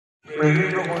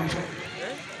প্ৰেৰিত কৰিছে,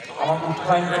 আমাক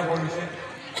উৎসাহিত কৰিছে।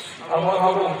 আৰু মই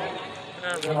ভাবোঁ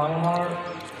যে মানুহৰ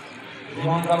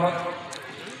জীৱনকালত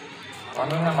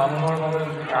মানুহে মানুহৰ বাবে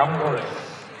যদি কাম কৰে,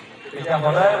 তেতিয়া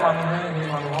সদায় মানুহে সেই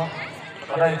মানুহক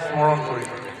সদায় স্মৰণ কৰি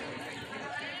থাকে।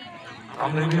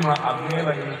 आदमी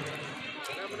लगे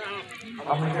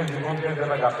हमने जीवन के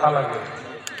जरा गाथा लगे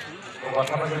तो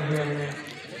गाथा लगे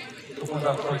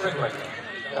प्रोजेक्ट लगे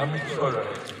हम की कर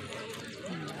रहे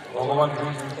भगवान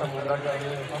बिरसा मुंडा के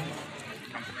हम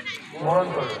स्मरण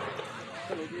कर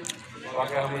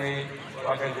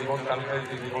बाकी जीवन काल के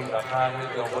जीवन गाथा हमें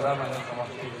जो अवदान है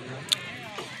समाज के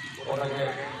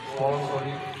स्मरण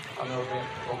करी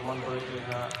भगवान कर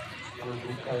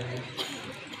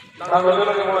তার লগে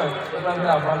লগে মই এটা আমি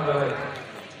আহ্বান জনাই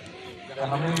যে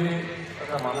আমি যে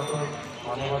এটা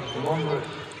মানুহৰ জীৱন লৈ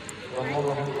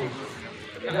জন্মগ্ৰহণ কৰিছোঁ,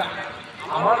 এতিয়া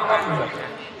আমাৰ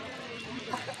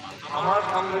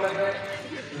কামবিলাকে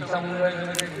বিৰছা মুণ্ডাই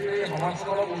যেনেকৈ গোটেই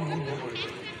সমাজখনক উদ্বুদ্ধ কৰিছে,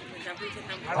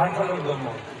 ভাৰতবৰ্ষৰ জন্ম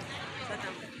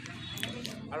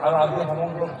আৰু আজি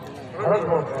সমগ্ৰ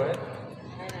ভাৰতবৰ্ষই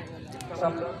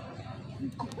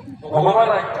ভগৱান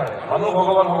আখ্যাৰে মানুহ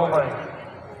ভগৱান হ'ব পাৰে।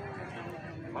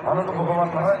 মানুষ তো ভগবান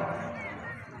নহয়,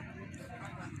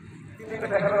 কিন্তু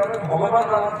তেখেতসকলে ভগৱান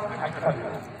নামত আখ্যা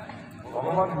দিয়ে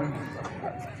ভগৱান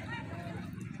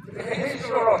সেই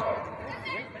স্তৰত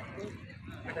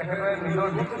তেখেতে নিজৰ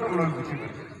জীৱনটোক লৈ গুচি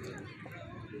গৈছে।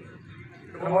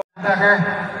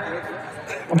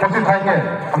 उपस्थित থাকে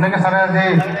আপনাকে সারা যে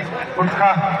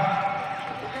উৎসাহ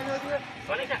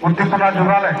উদ্দীপনা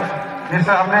যোগালে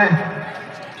নিশ্চয় আপনি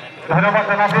ধন্যবাদ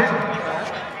জানাচ্ছি।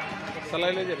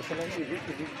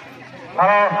 और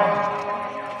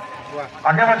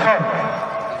आगे बच्चों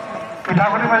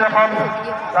पिठागुड़ी में जब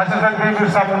राष्ट्रपति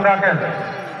बिरसा मुंडा के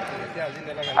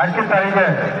आज की तारीख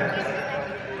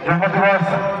जन्म दिवस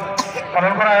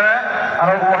पालन करा है और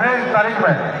वही तारीख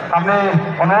में हमने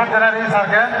अनुरोध जना दी सर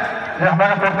के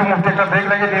हमारे प्रतिमूर्ति एक देख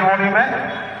लगे निर्मोनी में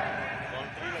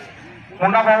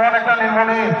मुंडा भवन एक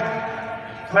निर्मोनी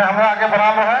में हमें आगे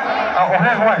बनाना है और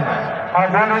वही हुआ और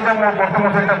बोल रही जब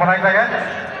प्रतिमूर्ति एक बनाई लगे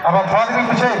अब थोड़ा दिन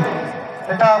पीछे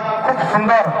এটা খুব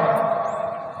সুন্দর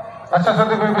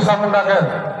রাষ্ট্রপতি বিরসা মুন্ডাকে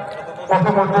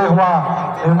প্রতিমূর্তি হওয়া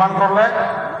নির্মাণ করলে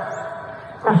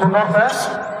খুব সুন্দর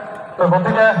তো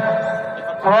গতিকে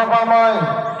পুনর্বার মই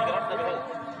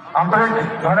আন্তরিক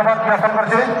ধন্যবাদ জ্ঞাপন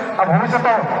করছি আর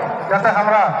ভবিষ্যতেও যাতে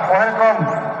আমরা ওরকম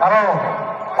আরো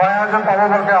আয়োজন পাবো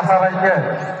বলে আশা রাখে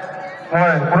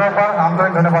মই পুনর্বার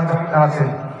আন্তরিক ধন্যবাদ জানাচ্ছি।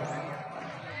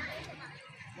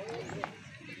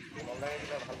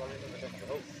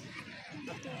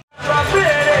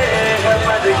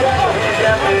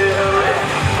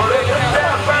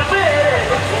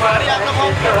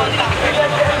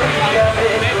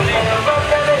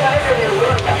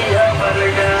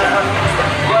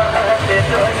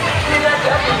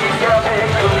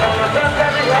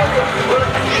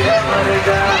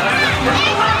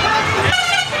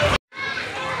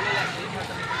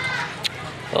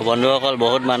 বন্ধুসকল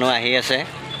বহুত মানুহ আহি আছে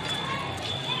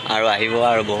আৰু আহিব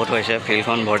আৰু বহুত হৈছে,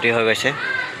 ফিল্ডখন ভৰ্তি হৈ গৈছে।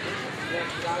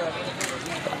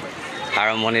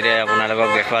 আৰম্ভণিতে আপোনালোকক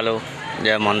দেখুৱালোঁ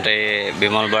যে মন্ত্ৰী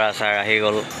বিমল বৰা ছাৰ আহি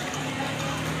গ'ল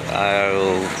আৰু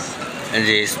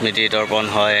যি স্মৃতি তৰ্পণ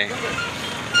হয়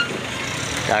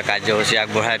তাৰ কাৰ্যসূচী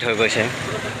আগবঢ়াই থৈ গৈছে,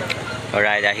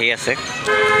 ৰাইজ আহি আছে।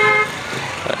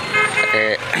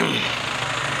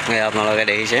 আপোনালোকে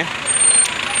দেখিছে,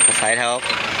 চাই থাকক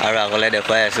আৰু আগলৈ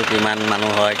দেখুৱাই আছোঁ কিমান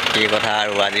মানুহ হয় কি কথা।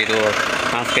 আৰু আজিতো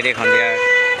সাংস্কৃতিক সন্ধিয়াৰ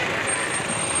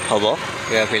হ'ব,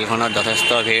 ফিল্ডখনত যথেষ্ট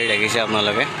ভিৰ দেখিছে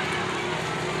আপোনালোকে।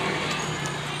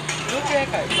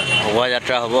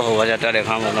 শোভাযাত্ৰা হ'ব, শোভাযাত্ৰা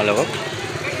দেখুৱাম আপোনালোকক,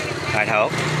 চাই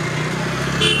থাকক।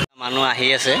 মানুহ আহি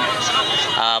আছে।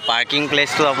 পাৰ্কিং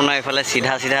প্লেচটো আপোনাৰ এইফালে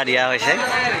চিধা চিধা দিয়া হৈছে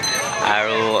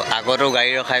আৰু আগতো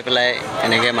গাড়ী ৰখাই পেলাই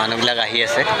এনেকৈ মানুহবিলাক আহি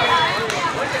আছে।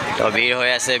 তো ভিৰ হৈ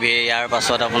আছে, ভিৰ ইয়াৰ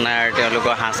পাছত আপোনাৰ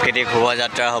তেওঁলোকৰ সাংস্কৃতিক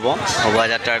শোভাযাত্ৰা হ'ব।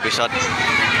 শোভাযাত্ৰাৰ পিছত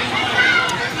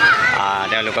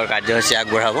তেওঁলোকৰ কাৰ্যসূচী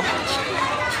আগবঢ়াব।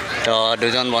 তো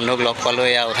দুজন বন্ধুক লগ পালোঁ,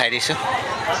 এয়া উঠাই দিছোঁ,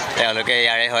 তেওঁলোকে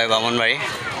ইয়াৰে হয় বামুণবাৰী।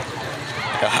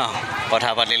 তো কথা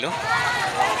পাতিলোঁ,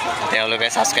 তেওঁলোকে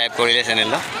ছাবস্ক্ৰাইব কৰিলে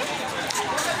চেনেলটো।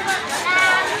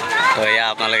 তো এয়া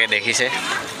আপোনালোকে দেখিছে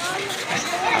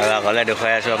আৰু আগলৈ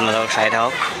দেখুৱাই আছোঁ, আপোনালোকক চাই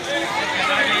থাকক।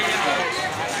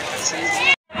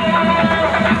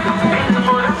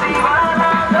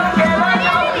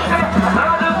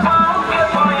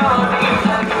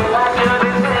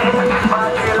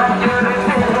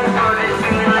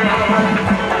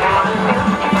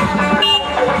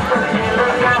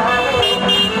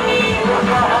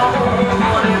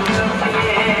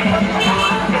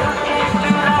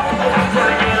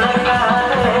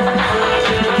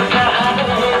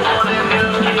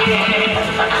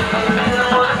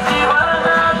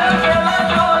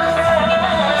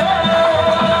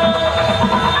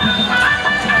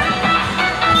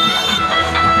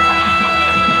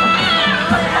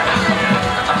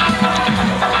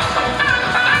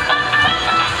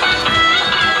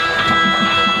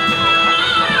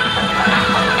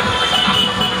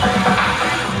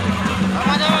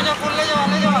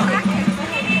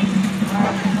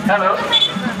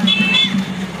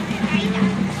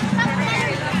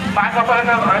 মাকসকলে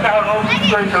এটা অনুৰোধ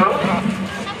কৰিছোঁ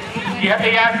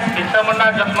ইয়াত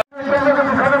বিশ্বমন্দাৰ জন্ম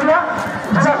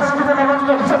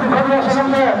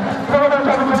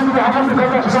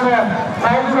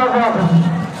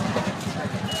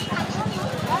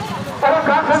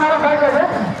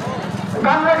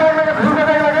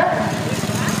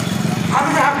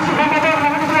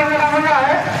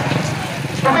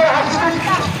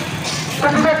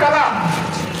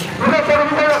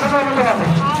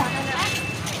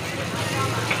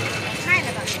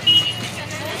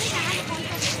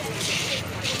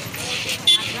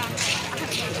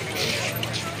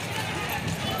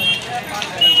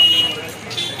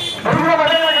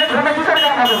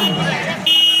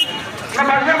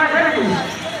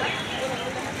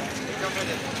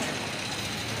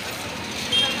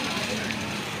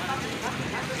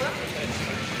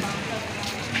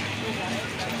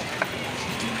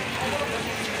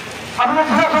আপনার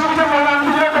জিলা সমিতির মহিলা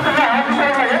আন্দোলনের কাছে সহায়তা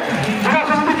করে লাগে জিলা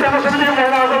সমিতির কেন্দ্র সমিতির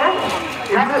মহিলাগুলো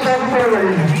এখানে সহায়তা করে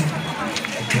লাগে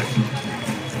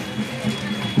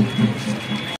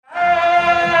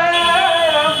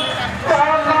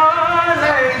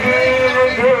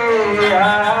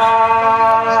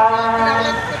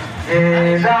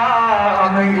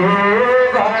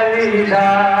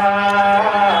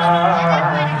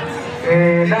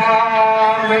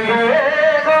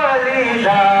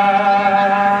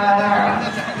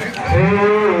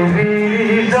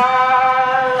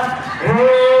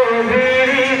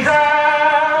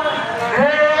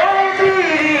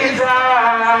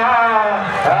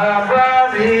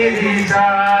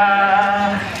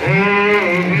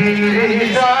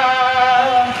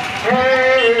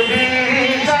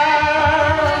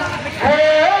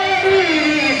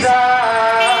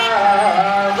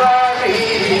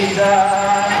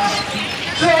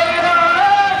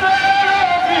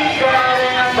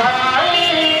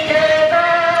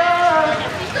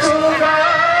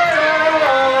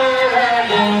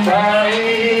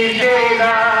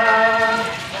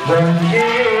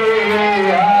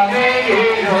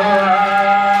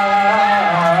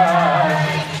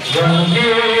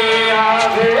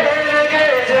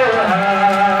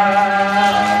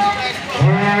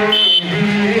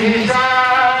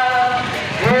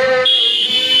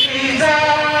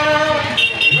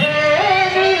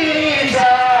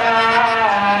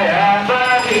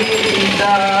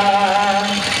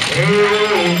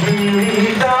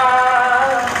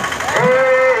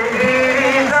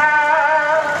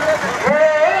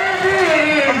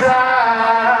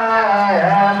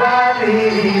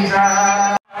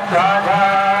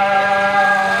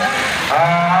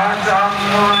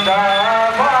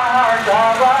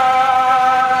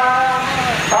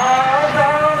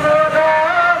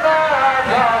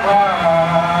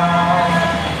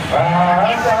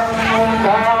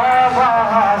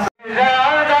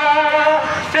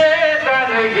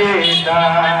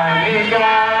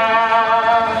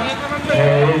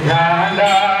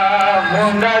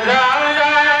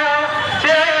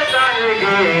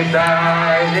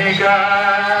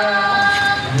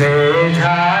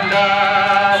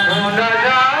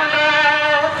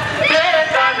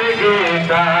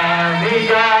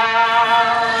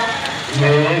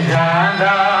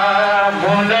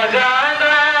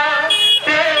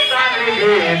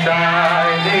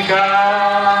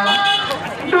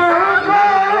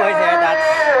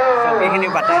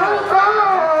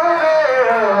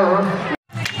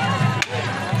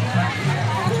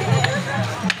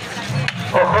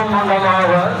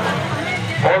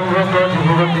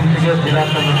জিলা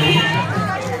সমিতি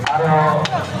আর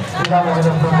জিলা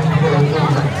মহিলা সমিতি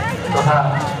তথা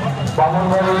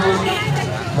বামনবাড়ি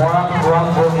মরাণ গোয়ান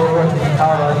পৌরসভা শিক্ষা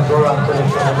রাজ্য আঞ্চলিক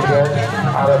সমিতিকে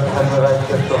আর স্থানীয়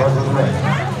রাজ্যের সহযোগে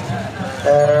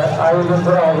আয়োজন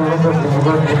করা অভিভূত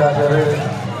ডিব্রুগড় জেলাদের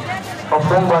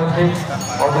সপ্তম বার্ষিক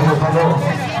অধিবেশন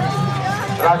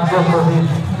রাজ্য শহীদ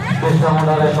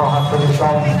বিশ্বমন্ডলে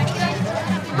 ৭৭তম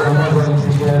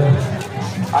জন্মজয়ন্তীর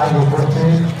আজ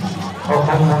উপস্থিত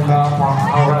অসম মন্দা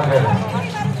মহাভাগের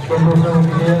কেন্দ্র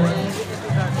সমিতির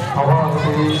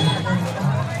সভাপতি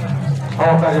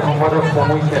সহকারী সম্পাদক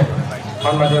প্রমুখে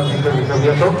সম্মানীয়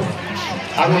বিশ্ববিদ্যালয়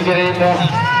আজকের এই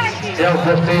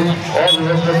উপস্থিত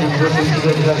অবিভক্ত ডিব্রুগড়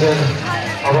তিনসুকিয়া বিভাগের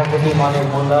সভাপতি মানিক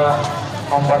মুন্ডা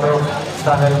সম্পাদক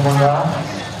সাহেল মুন্ডা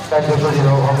কার্যকরী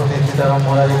সভাপতি সীতারাম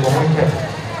মুরারি প্রমুখে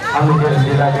আজকের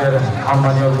জেলার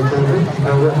সম্মানীয়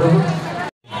বিশ্ববিদ্যালয়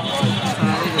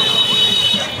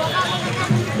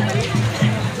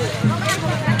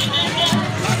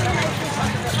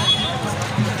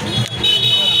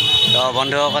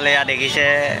বন্ধুসকলে ইয়াত দেখিছে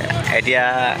এতিয়া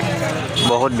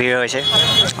বহুত ভিৰ হৈছে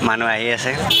মানুহ আহি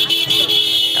আছে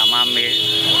তামাম ভিৰ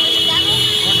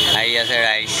আহি আছে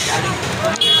ৰাইজ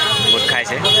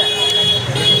দেখাইছে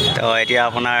তো এতিয়া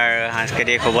আপোনাৰ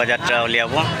সাংস্কৃতিক শোভাযাত্ৰা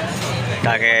উলিয়াব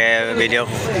তাকে ভিডিঅ'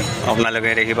 আপোনালোকে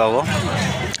দেখি পাব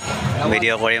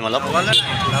ভিডিঅ' কৰিম অলপ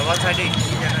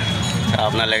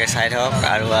আপোনালোকে চাই থাকক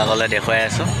আৰু আগলৈ দেখুৱাই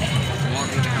আছোঁ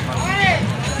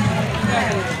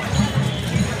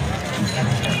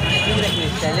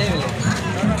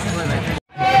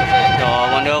তো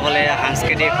বন্ধুসকলে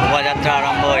সাংস্কৃতিক শোভাযাত্ৰা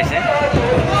আৰম্ভ হৈছে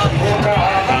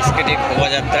সাংস্কৃতিক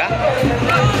শোভাযাত্ৰা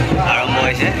আৰম্ভ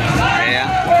হৈছে এয়া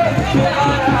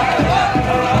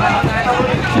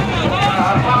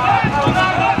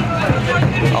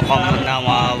অসম মুন্না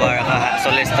মহাসভাৰ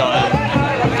 47তম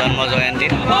জন্ম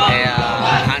জয়ন্তীত এয়া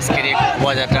সাংস্কৃতিক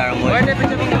শোভাযাত্ৰা আৰম্ভ হৈছে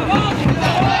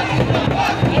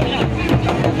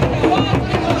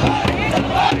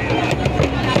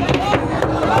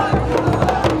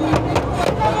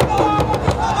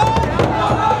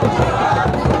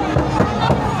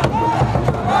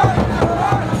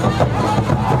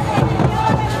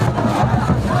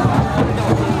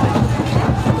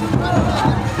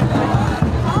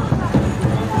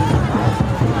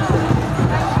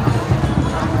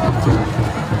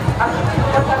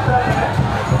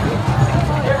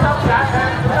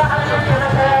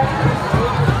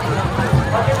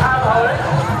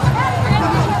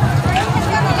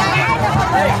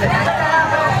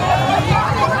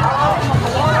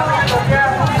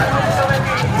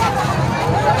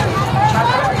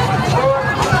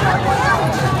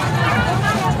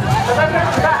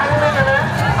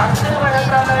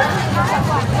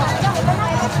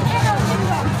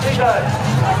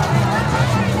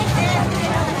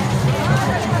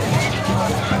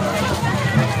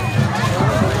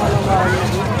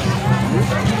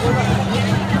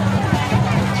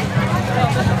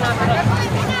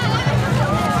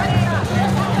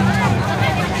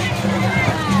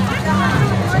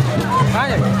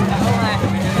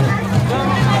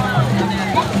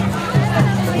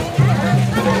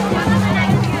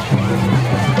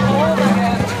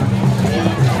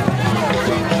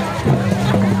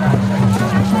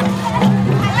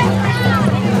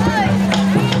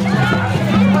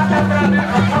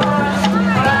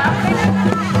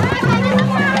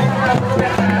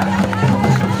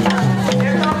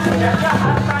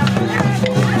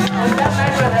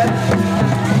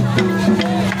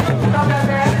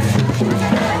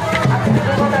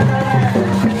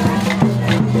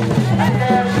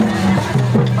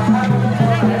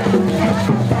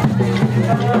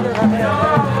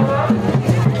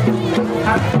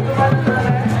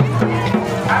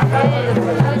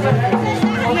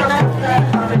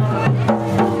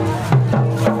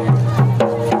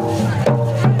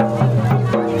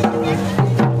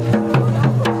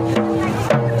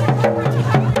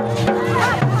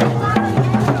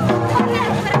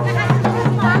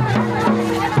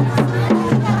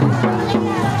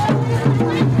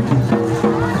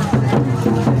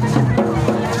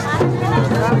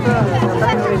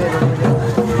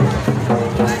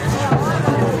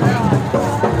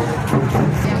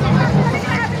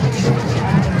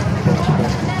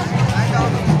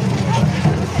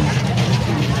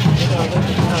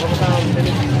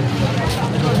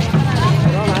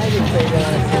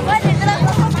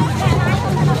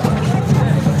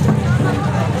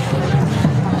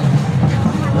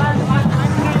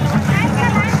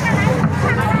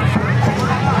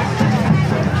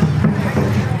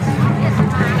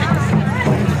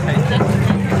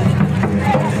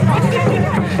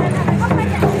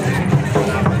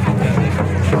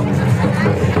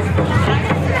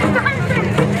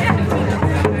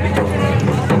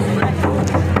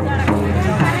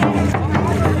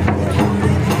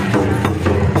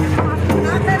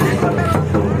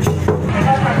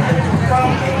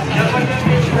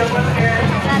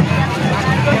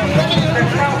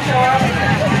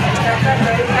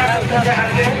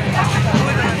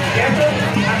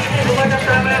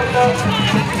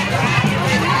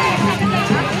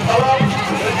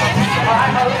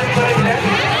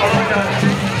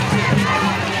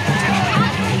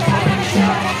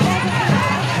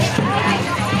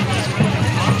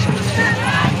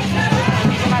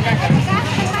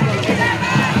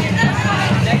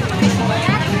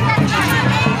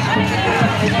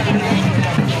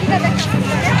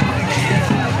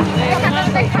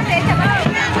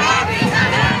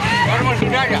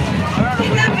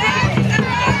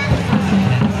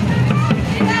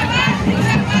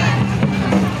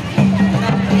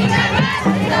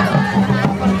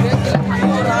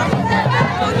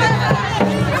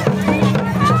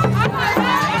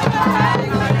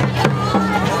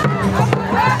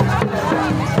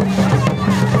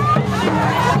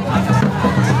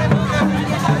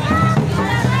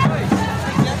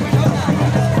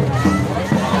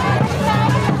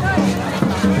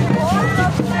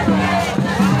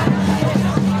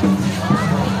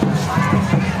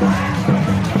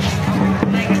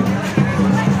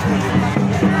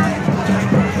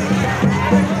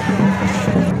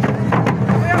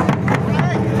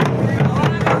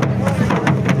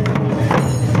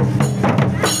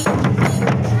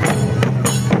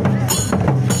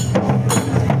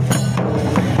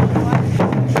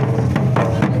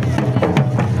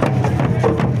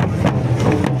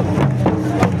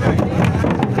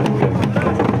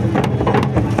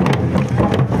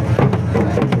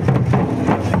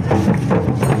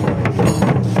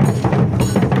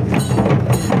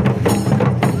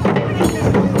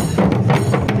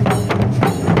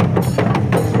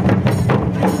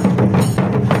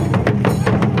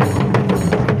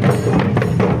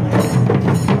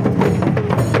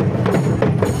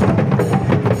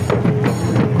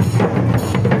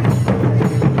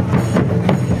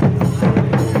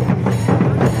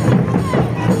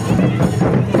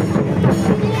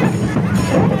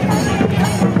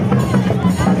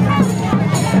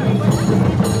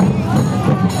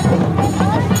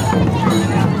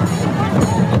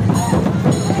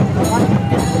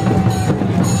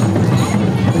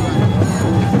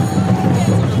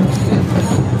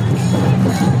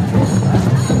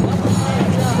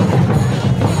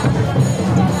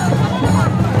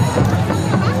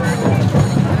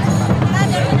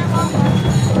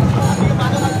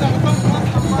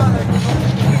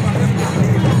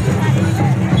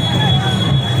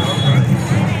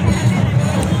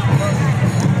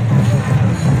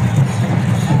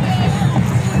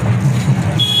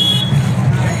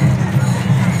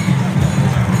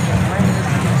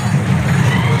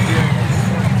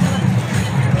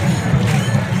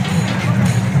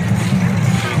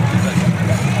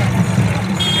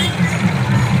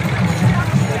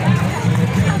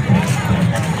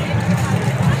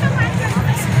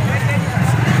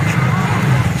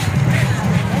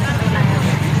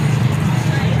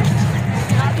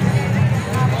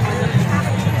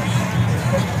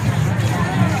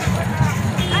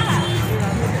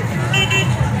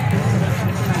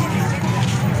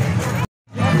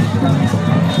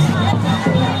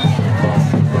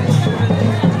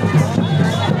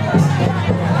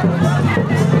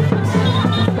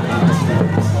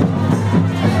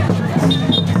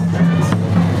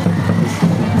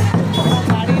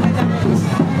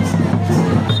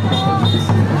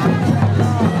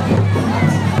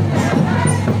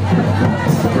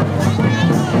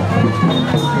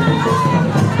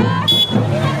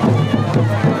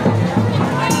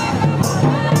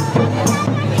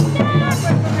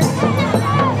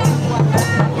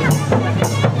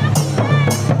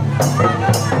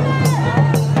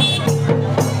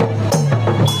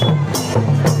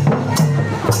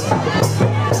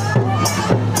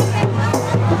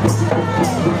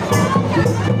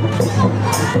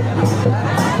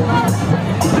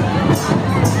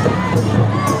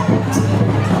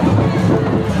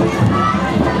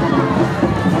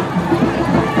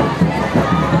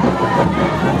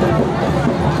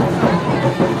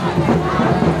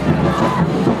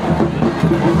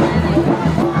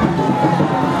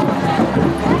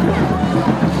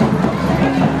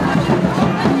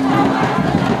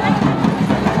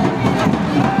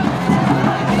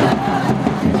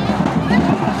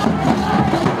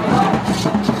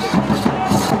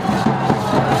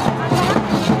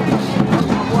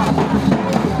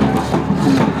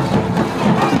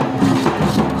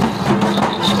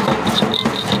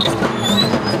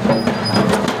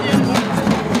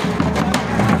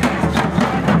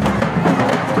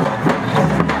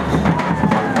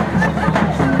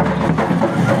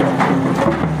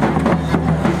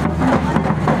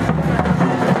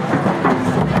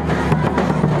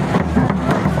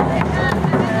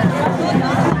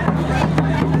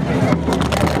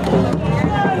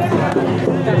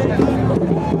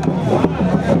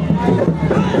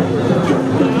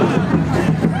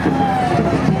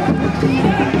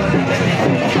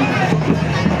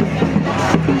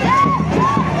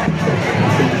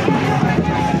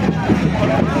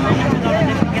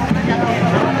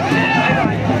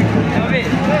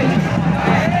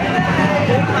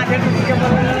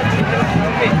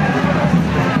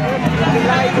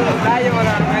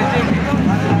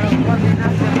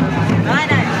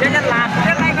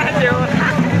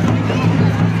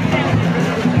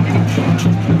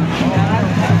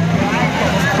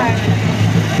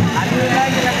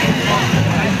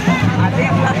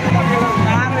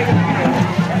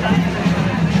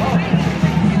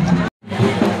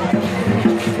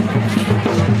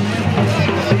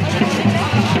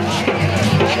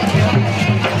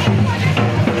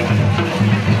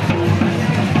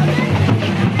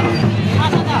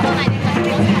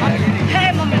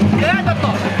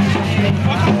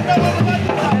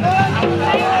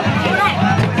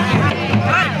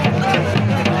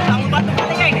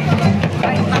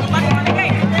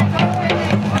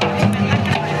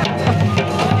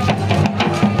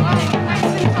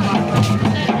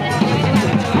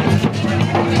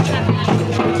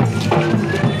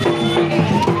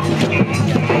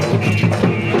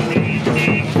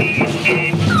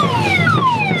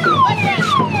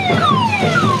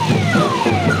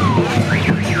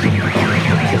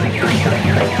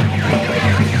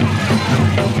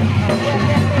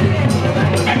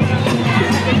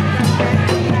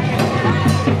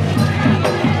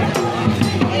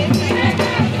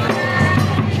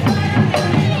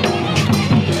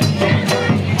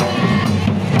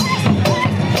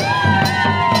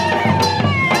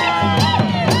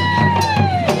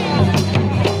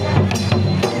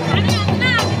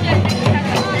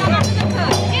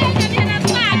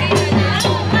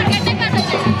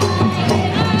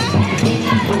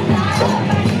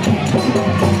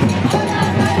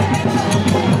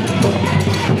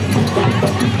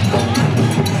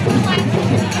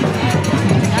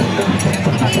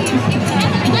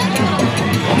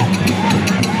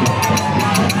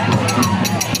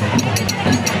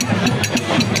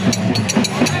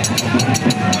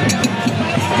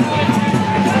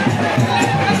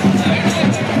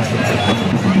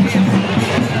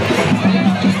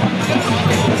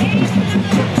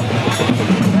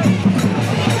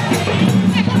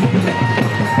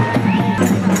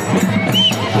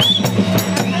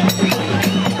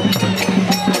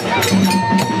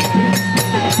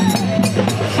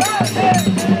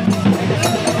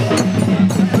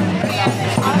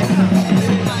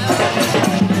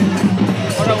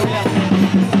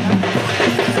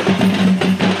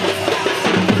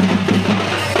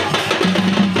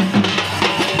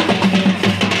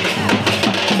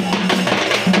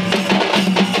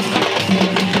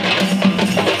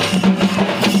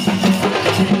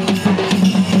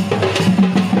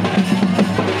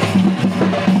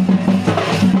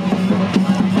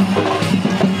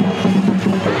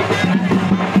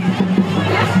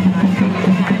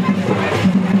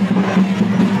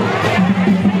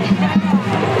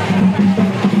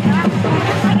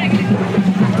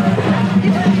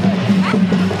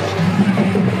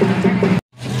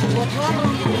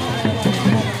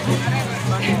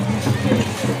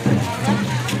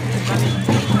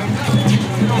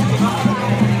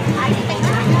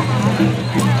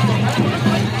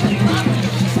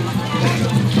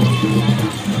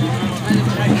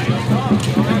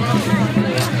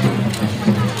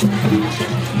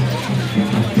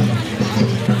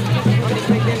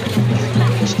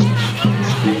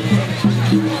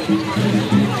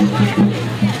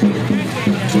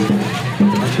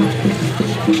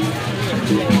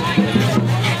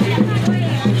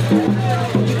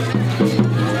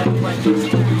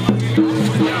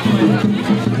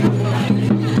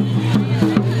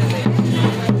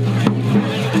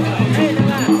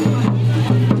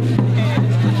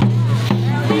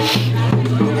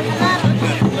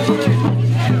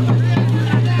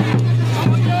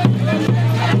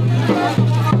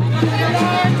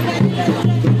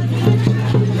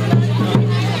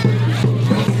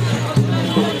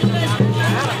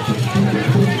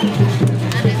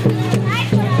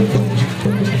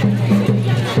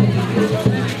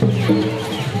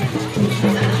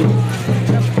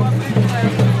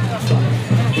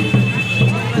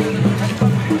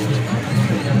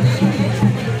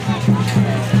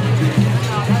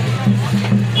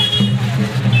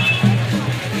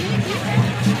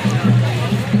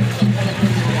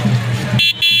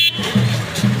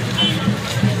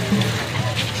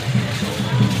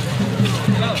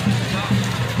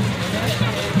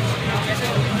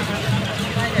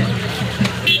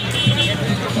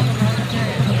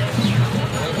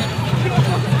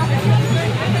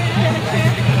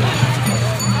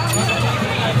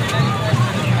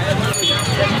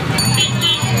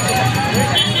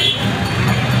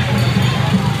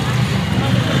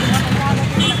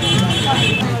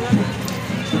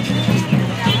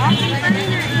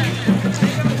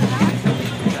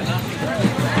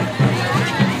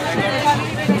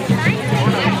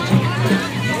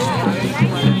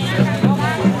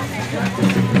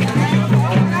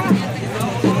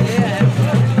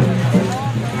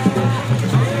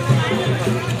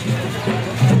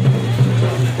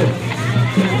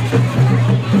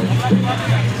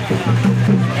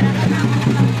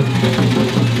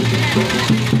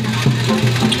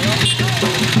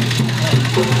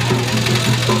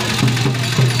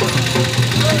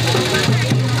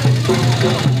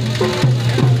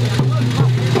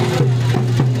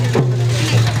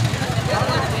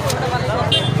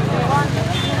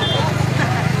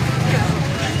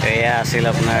আছিল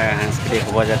আপোনাৰ সাংস্কৃতিক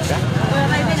শোভাযাত্ৰা।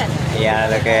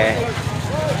 ইয়ালৈকে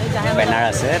বেনাৰ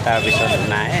আছে, তাৰপিছত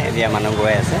নাই, এতিয়া মানুহ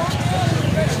গৈ আছে।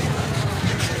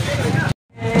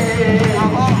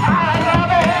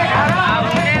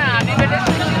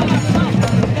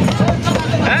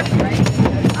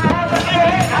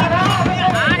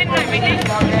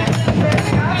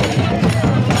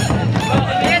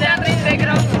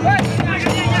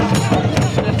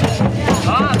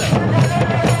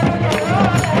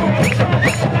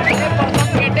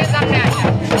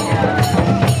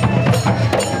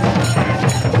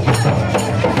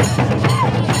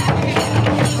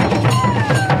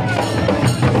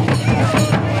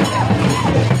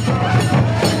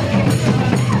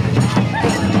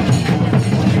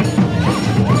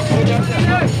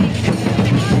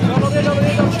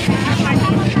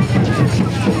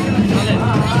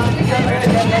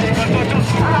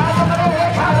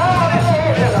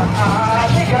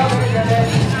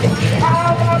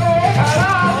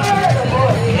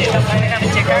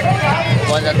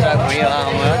 শোভাযাত্ৰা ঘূৰি অহা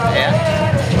সময়ত এয়া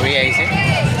ঘূৰি আহিছে।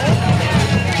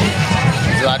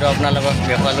 যোৱাটো আপোনালোকক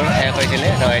দেখুৱালোঁ, শেষ হৈছিলে,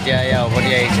 তো এতিয়া এয়া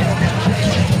উভতি আহিছে।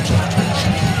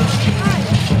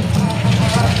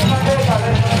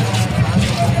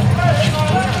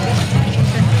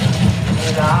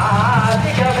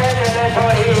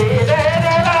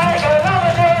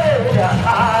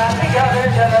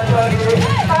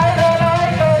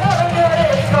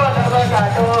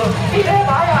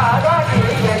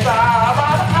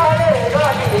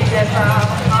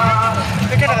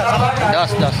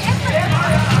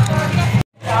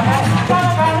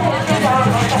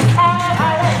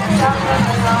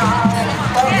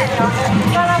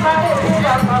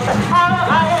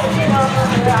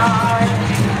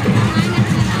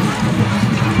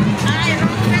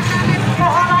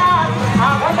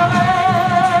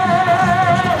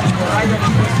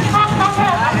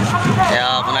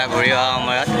 দহ আপোনাৰ ঘূৰি অহা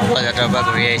সময়ত শোভাযাত্ৰাৰ পৰা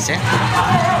ঘূৰি আহিছে।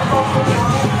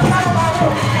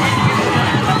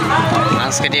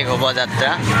 সাংস্কৃতিক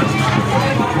শোভাযাত্ৰা,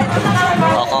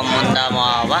 অসম মুণ্ডা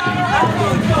মহাসভা।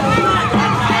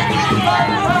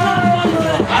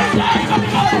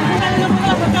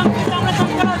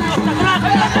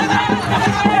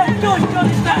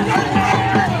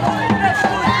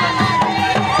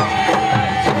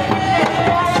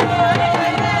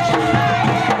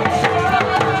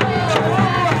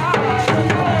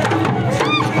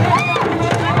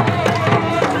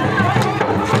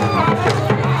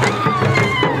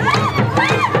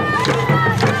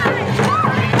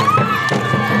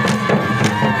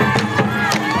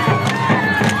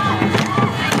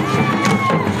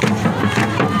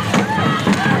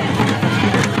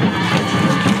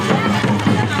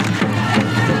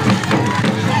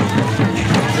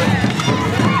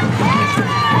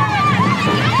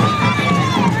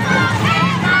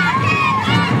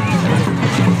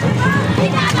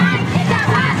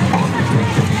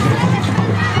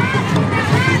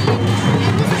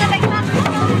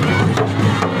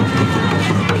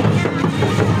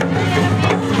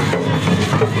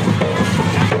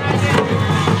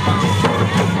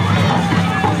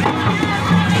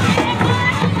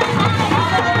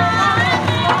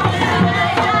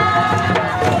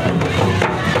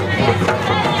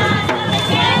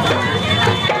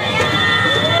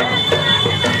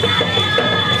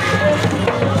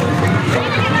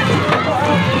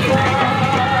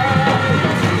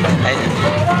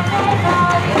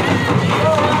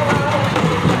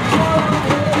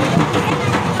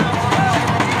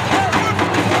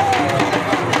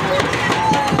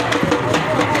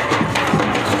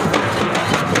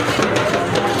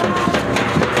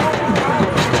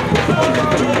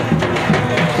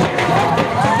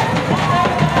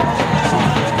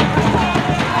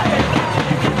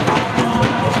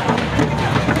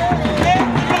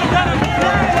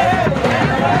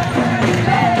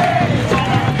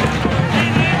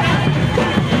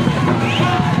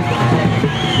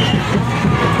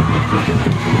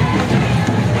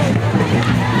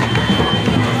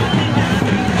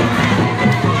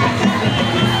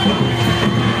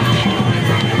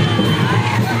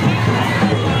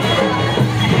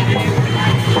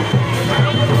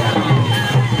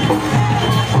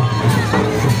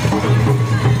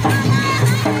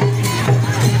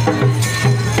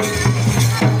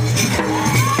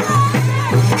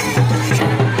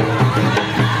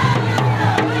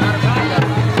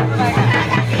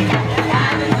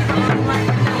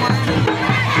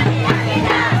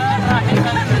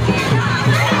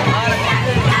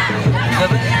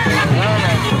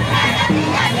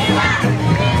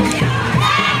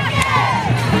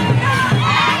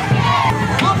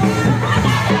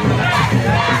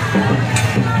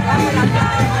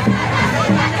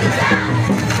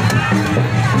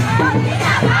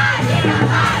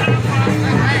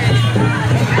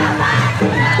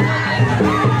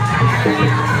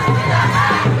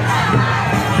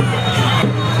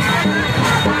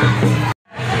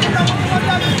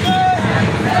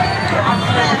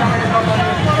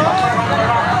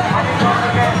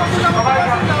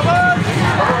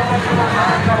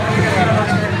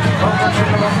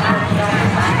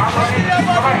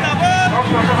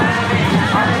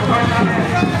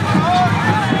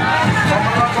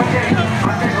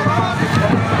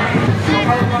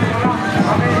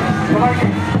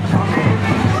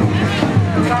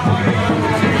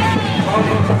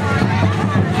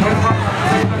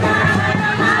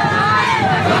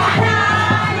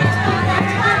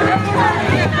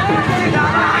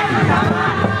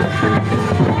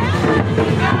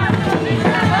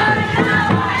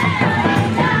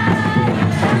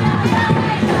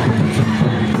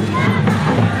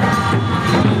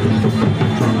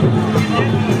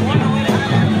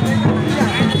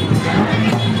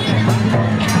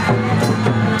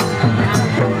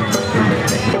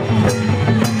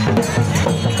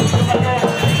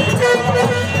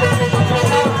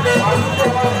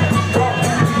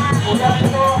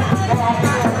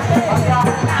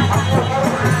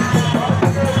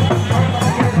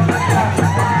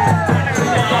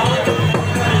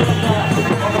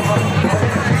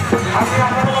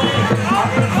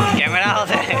 কেমেৰা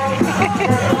আছে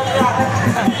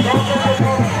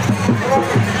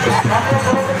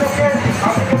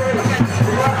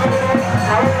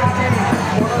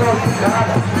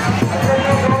Gracias.